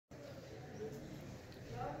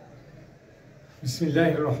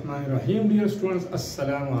Bismillahirrahmanirrahim. Dear students,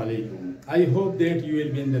 Assalamu alaikum. I hope that you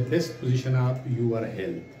will be in the best position of your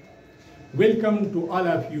health. Welcome to all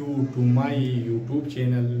of you to my YouTube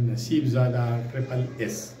channel NASIB Zada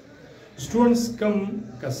SSS. Students, come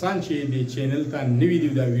kasanche the channel ta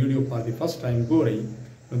navi the video for the first time go rahi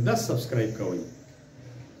to 10 subscribe kawai.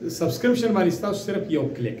 Subscription wali status sirf yo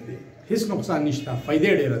click de. His nuksan nishta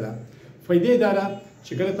faide dera da. Faide dara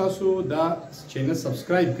چې کله تاسو دا چینل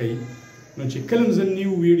سبسکرایب کړئ نو چې کله زه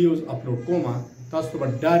نیو ویډیوز اپلوډ کوم تاسو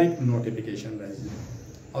ته ډایرکټ نوټیفیکیشن راځي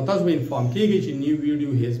او تاسو به انفارم کیږئ چې نیو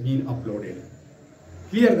ویډیو هیز بین اپلوډډ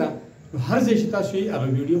کلیر ده نو هر ځای چې تاسو یې هغه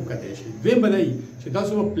ویډیو کتلی شئ دویم به دی چې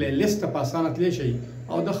تاسو به پلی لیسټ ته په اسانه تللی شئ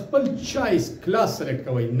او د خپل چایس کلاس سلیکټ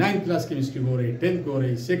کوئ 9 کلاس کیمسټري ګورئ 10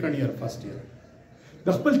 ګورئ سیکنډ ایئر فرسټ ایئر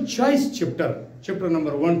د خپل چایس چپټر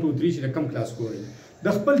نمبر 1 2 3 چې د کم کلاس ګورئ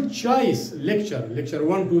د خپل چایس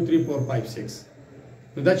لیکچر 1 2 3 4 5 6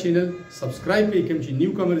 نو دا چینل سبسکرایب کړئ کوم چې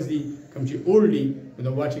نیو کمرز دي کوم چې اولډ دي نو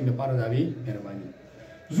د واچینګ لپاره دا وی مهرباني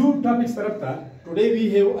زو ټاپکس طرف ته ټوډے وی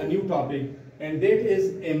هیو ا نیو ټاپک اینڈ دیٹ از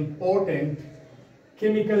امپورټنٹ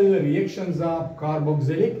chemical reactions of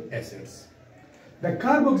carboxylic acids. The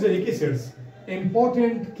carboxylic acids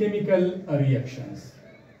important chemical reactions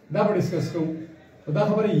دا به ډسکس کوو دا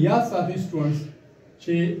خبره یاد ساتئ سټوډنټس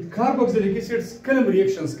چې carboxylic acids کلم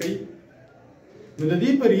reactions کوي نو د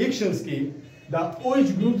دې په reactions کې دا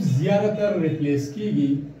OH group زیاتره replace کیږي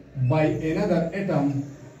by another atom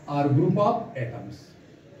or group of atoms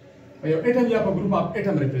یو atom یا په group of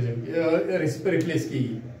atom replace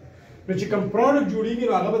کیږي نو چې کوم product جوړیږي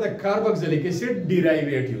نو هغه به د carboxylic acid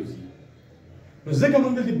derivatives نو ځکه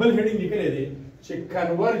موږ دلته بل heading لیکلی دی چې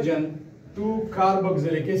conversion to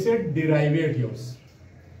carboxylic acid derivatives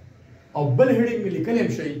او بل heading مې لیکلی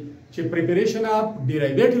هم شي چې preparation of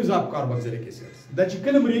derivatives of carboxylic acids دا چې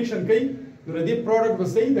کوم reaction کوي نو د دې product به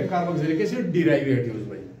صحیح د carboxylic acid derivatives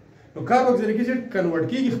وي نو carboxylic acid convert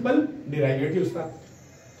کیږي خپل derivatives ته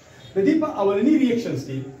د دې په اولنی reactions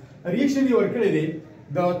کې reaction یې ورکړی دی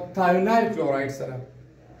د thionyl chloride سره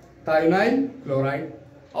thionyl chloride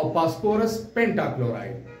او phosphorus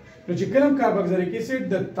pentachloride نو چې کوم carboxylic acid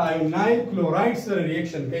د thionyl chloride سره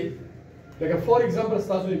reaction کوي like for example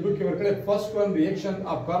تاسو د بوک کې ورکړی first one reaction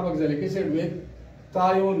of carboxylic acid with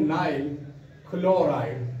thionyl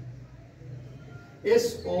chloride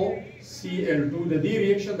SOCl2 د دې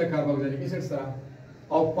reaction د carboxylic acid سره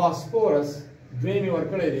او phosphorus دوی می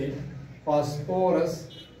ورکړی دی phosphorus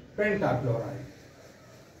pentachloride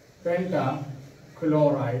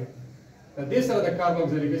د دې سره د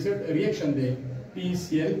carboxylic acid reaction دی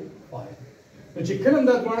PCl5 نو چې کله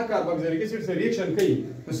دا دواړه carboxylic acid سره reaction کوي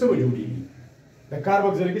نو څه به جوړیږي د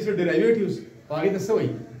carboxylic acid derivatives هغه ته څه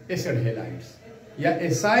وایي acid halides یا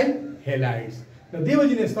acyl halides نو دې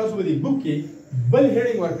وجې نه تاسو به د بوک کې بل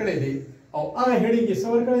heading ورکړی دی او هغه heading کې څه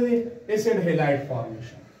ورکړی دی acid halide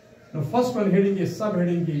formation نو first one heading کې sub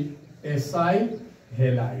heading کې acyl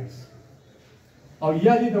halides او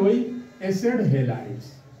یا دې ته وایي acid halides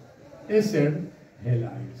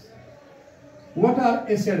what are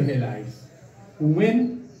acid halides when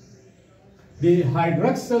the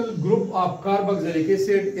hydroxyl group of carboxylic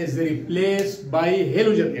acid is replaced by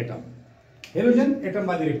halogen atom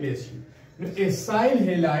by the replace acyl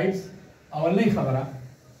halides اول نه خبره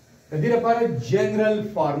د دې لپاره general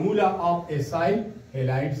formula of acyl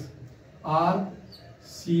halides R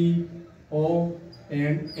C O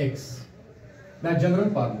and X دا general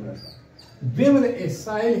formula دویمه د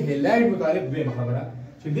acyl halide متعلق دویمه خبره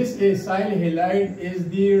چې this acyl halide is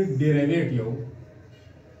the derivative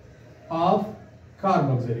of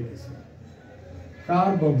carboxylic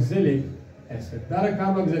acid دا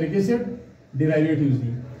carboxylic acid derivatives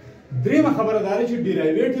دي دریمه خبره دا چې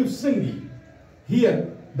derivatives څنګه دي here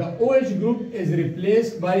the OH group is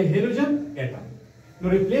replaced by halogen atom no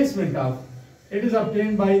replacement of it is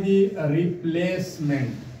obtained by the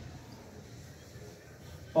replacement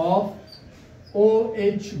of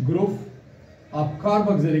OH group of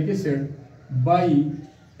carboxylic acid by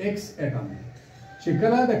X atom چې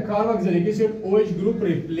کله د carboxylic acid OH group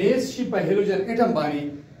replace شي په halogen atom باندې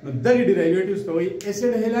نو دغه derivatives ته وایي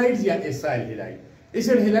acid halides یا acyl halide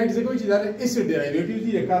acid halides څه کوي چې دا acid derivatives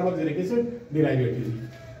دي د carboxylic acid derivatives دي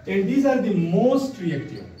and these are the most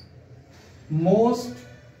reactive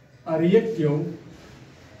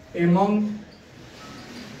among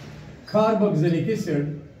carboxylic acid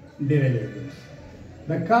derivatives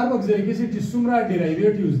the carboxylic acid چې څومره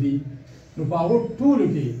derivatives دي نو په هغو ټولو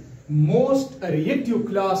کې most reactive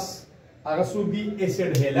class هغه څوک دي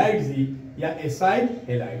acid halides دي یا acyl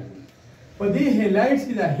halides دي په دې halides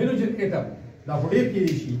کې د halogen atom دا ډېر کې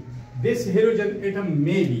دي شي this halogen atom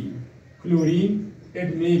may be chlorine it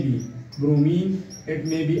may be bromine, it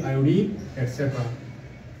may be iodine, etc.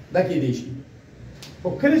 دا کې دی شي.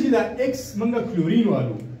 او کله چې دا X منګه کلورین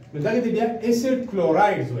والو نو دا کې بیا اسید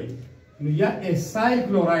کلورایډز وایي. نو یا ایسایل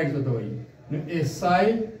کلورایډز ته وایي. نو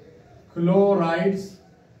ایسایل chlorides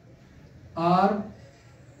are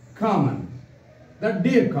common, that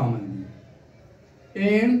they are common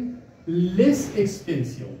and less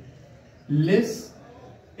expensive,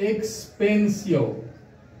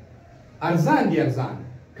 ارزان دی ارزان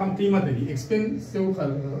کم قیمت دی expensive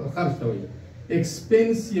خرج ته وایي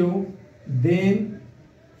expensive than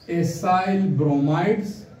acyl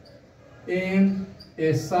bromides and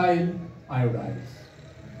acyl iodides.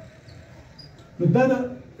 نو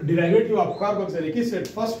دا derivative of carboxylic acid,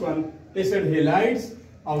 first one acid halides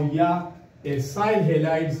او یا acyl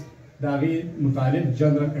halides دا غي مطالب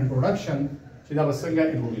general introduction چې دا بسنګه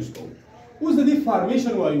introduce کوو. اوس د دې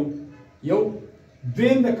فارمیشن وایو یو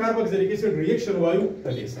دویم د carboxylic acid reaction وایو د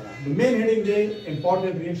دې سره. د main heading دی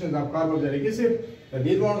important reactions of carboxylic acid د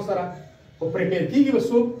دې دوه سره او prepare کیږي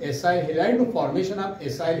وسو acyl halide نو formation of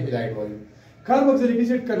acyl halide وایو. carboxylic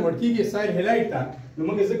acid convert کیږي acyl halide ته نو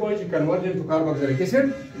موږ څه کوو چې conversion to carboxylic acid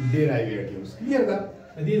derivatives clear ده.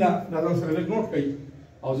 د دې دا سره لږ نوٹ کړئ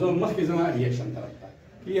او زه مخکې زما ریاکشن طرف ته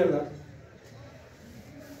clear ده.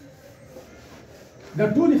 دا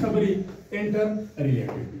ټولې خبرې انټر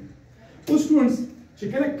ریلیټډ دي. اوس سټوډنټس چې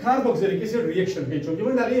کله carboxylic acid reaction کوي چې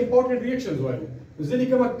موږ دا غي important reactions وایو زه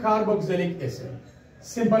لیکم carboxylic acid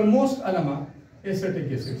simple most علامه acetic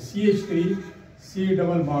acid CH3 C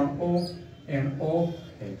double bond O and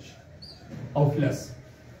OH او plus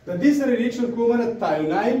د دې سره ریاکشن کومه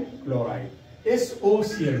thionyl chloride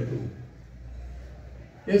SOCl2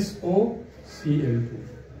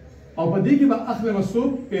 او په دې کې به اخله مسو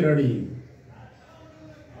پیریډین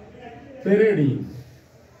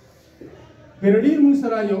موږ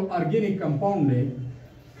سره یو ارګینیک کمپاوند دی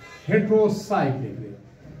heterocyclic دی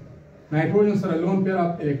نایټروجن سره لون پیر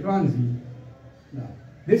اف الکترونز دي.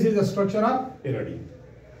 this is the structure of pyridine.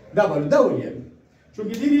 دا ویل چې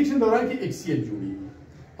دې ریاکشن دوران کې HCl جوړیږي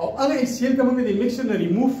او هغه HCl کوم د میکسچر نه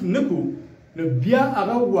ریموف نکو نو بیا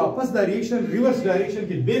هغه واپس د ریاکشن ریورس ډایریکشن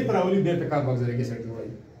کې به پراولي د carboxylic acid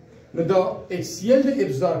جوړوي. نو دا HCl د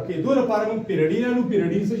ابزورب کېدو لپاره موږ پیریډین او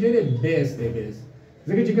پیریډین څه شی دی بیس دی بیس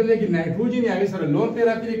ځکه چې کله کې نایټروجن یا هغه سره لون پیر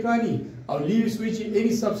اف الکترونی او لیوز which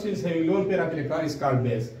any substance having lone pair of electron is called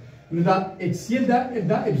base. نو دا HCl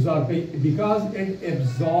دا absorb کوي because it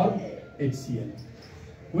absorb HCl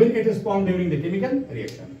when it is formed during the chemical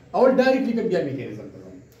reaction. Or directly can be a mechanism.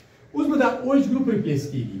 اوس به دا OH group replace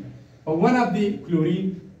کیږي او one of the chlorine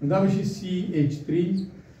دا به CH3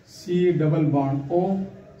 C double bond O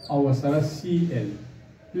او سره Cl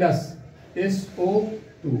plus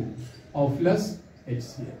SO2 او plus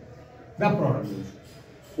HCl دا پروډکټ.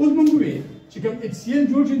 اوس موږ وی چې کوم HCl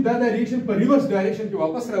جوړ شي دا د ریاکشن په ریورس ډایریکشن کې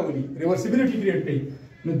واپس راولي ریورسیبিলিټي کریټ کوي.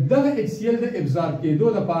 نو دا HCl د ابزورب کېدو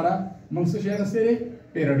لپاره موږ څه شي غسره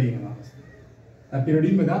پیریډین واخلو. دا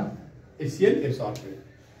پیریډین به دا HCl ابزورب کوي.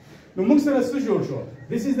 نو موږ سره څه جوړ شو.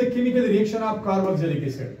 This is the chemical reaction of carboxylic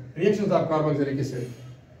acid. Reactions of carboxylic acid.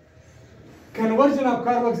 Conversion of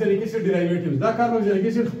carboxylic acid derivatives. دا carboxylic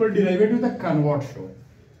acid خپل ډیرایویټیو ته کنورټ شو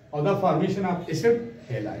او دا فارمیشن اف اسید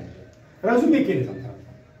هالایډ. راځو میکانیزم ته.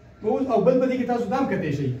 او بل په دې کې تاسو دا هم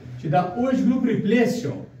کتئ شئ چې دا OH ګروپ ریپلیس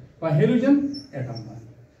شو په هالوجن اټم باندې.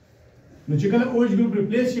 نو چې کله OH ګروپ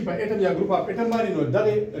ریپلیس شي په اټم یا ګروپ اف اټم باندې نو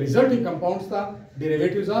دغه ریزلټینګ کمپاونډز ته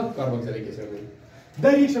ډیرایویټیوز اف carboxylic acid وایي. دا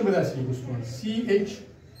ریاکشن به داسې کیږي ستون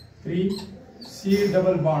CH3 C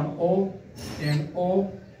double bond O and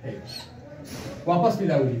OH واپس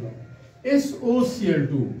ملاوي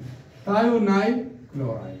SOCl2 thionyl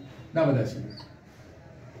chloride دا به داسې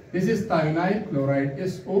this is thionyl chloride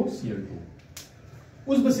SOCl2.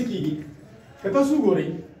 اوس به څه کیږي که تاسو ګورئ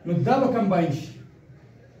نو دا به کمباین شي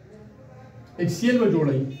HCl به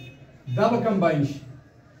جوړوي دا به کمباین شي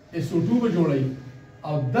SO2 به جوړوي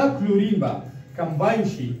او دا کلورین به کمباین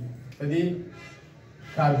شي په دې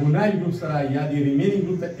کاربونایل ګروپ سره یا د ریمینینګ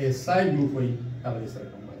ګروپ ته ایسایل ګروپ وایي دا به سره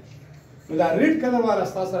کمباین شي. نو دا ریډ کلر والا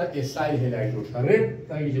تاسو سره ایسایل هالایډ جوړ شو. ریډ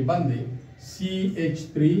څنګه چې باندې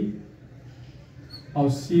CH3 او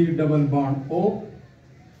C double bond O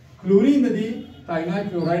کلورین دی thionyl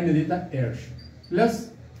chloride دی ته ایډ پلس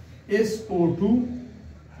SO2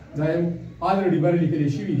 دا یو already بر لیکل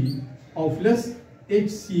شوی دی او پلس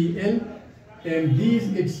HCl and these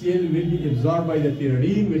HCl will be absorbed by the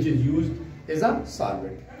pyridine which is used as a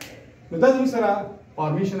solvent. Now that's also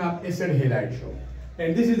formation of acid halide show. And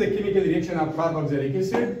this is the chemical reaction of carboxylic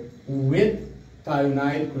acid with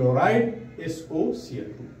thionyl chloride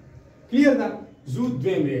SOCl2. Clear that? Zoo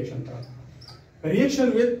dream reaction.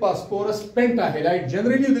 reaction with phosphorus pentahalide.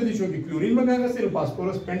 Generally, the chlorine maganga se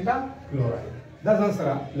phosphorus pentachloride. That's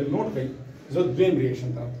answer. Let's note it. So, same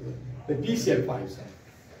reaction. The PCl5.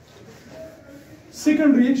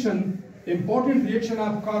 Second reaction, important reaction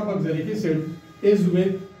of carboxylic acid is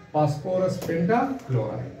with phosphorus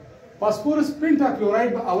pentachloride. Phosphorus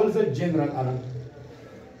pentachloride is a general element.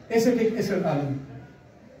 Acetic acid element.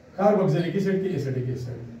 Carboxylic acid is acetic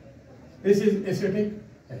acid. This is acetic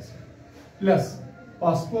acid. Plus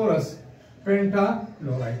phosphorus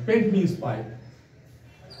pentachloride. Pent means 5.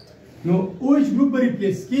 Now, OH group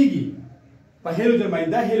replace kegi. Halogen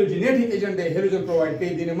mind that halogenating agent the halogen provide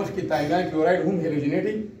ke dine mas ki thiamine chloride hum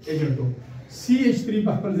halogenating agent to CH3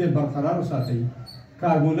 पर से बरकरार हो साथ ही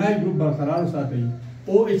carbonyl group बरकरार हो साथ ही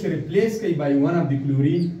OH replace कई by one of the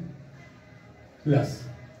chlorine plus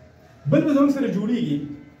बल बदौन से जुड़ेगी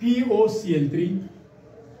POCl3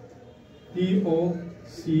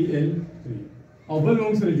 और बल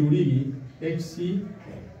बदौन से जुड़ेगी HCl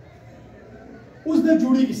उस द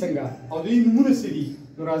जुड़ेगी संगा और ये नमूने से दी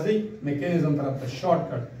तो राजी mechanism तरफ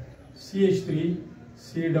shortcut CH3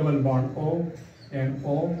 C double bond O and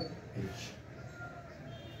OH.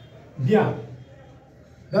 Yeah,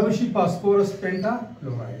 that was phosphorus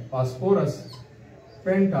pentachloride. Phosphorus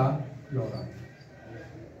pentachloride.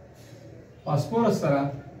 Phosphorus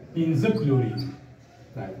sara in the chlorine.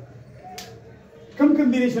 Right. Come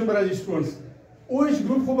combination by students. OH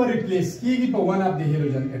group को replace किएगी पर one of the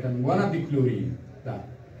halogen atom, one of the chlorine. That.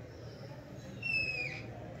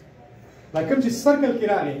 Like come जिस circle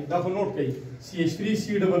किरा ले, that will note कहीं CH3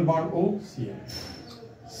 C double bond O Cl.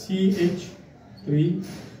 CH3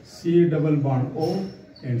 C double bond O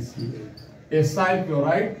and Cl. Acyl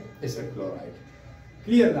chloride, acid chloride.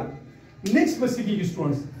 Clear ना? Next बच्चे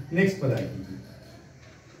students, next बताएगी.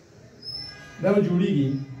 that will जुड़ेगी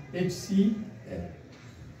HCl.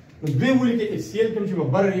 तो दो मूल के HCl कम से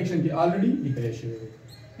कम बार रिएक्शन की already declaration है.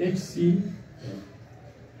 HCl.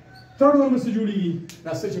 Third one में से जुड़ेगी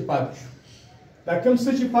ना such a path issue. That comes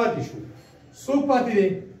such a path issue. So path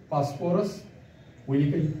है phosphorus, वो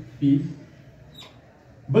लिखेगी P.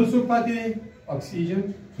 बल so path है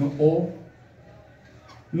oxygen, no O.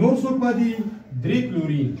 No so path है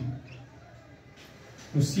chlorine,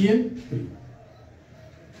 no Cl3.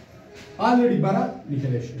 Already बारा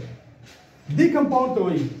declaration. The compound तो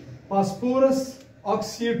वही phosphorus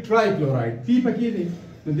oxide trichloride. P पकी दे.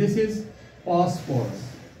 So this is phosphorus.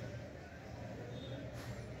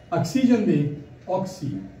 Oxygen they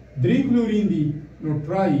oxy. Chlorine they no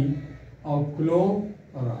tri और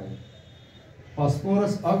chloride.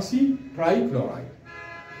 Phosphorus oxy trichloride.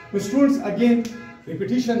 So students again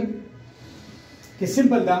repetition के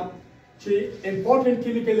simple दा चे important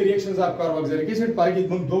chemical reactions of carboxylic acid पाएगी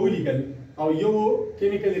हम दो legal और यो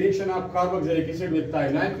chemical reaction of carboxylic acid with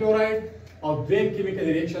thiamine chloride और then chemical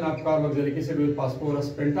reaction of carboxylic acid with phosphorus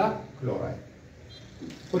pentachloride.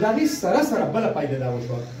 तो दादी सरा बल पाई देता वो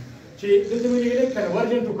शॉट चे जैसे मुझे ये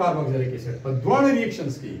conversion to carboxylic acid पर दोनों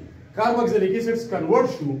reactions की carboxylic acids convert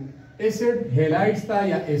to acid halides था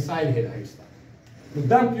या acyl halides था. तो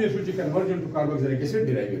दाम क्लियर हो चे conversion to carboxylic acid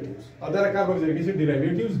derivatives. Other carboxylic acid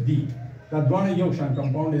derivatives D. that one is yokshan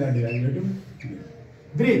compound is a derivative.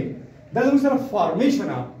 Great. That is a formation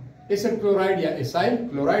of acid chloride या acyl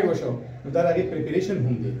chloride वशो. तो तार आगे preparation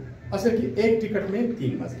होंगे. असल की एक टिकट में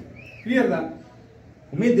 3 मजे. Clear ना?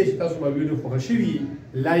 उम्मीद है कि तासु वीडियो फखशिवी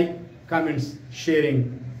like, comments, sharing.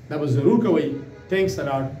 that was जरूर कवई. Thanks a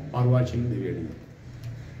lot for watching the video.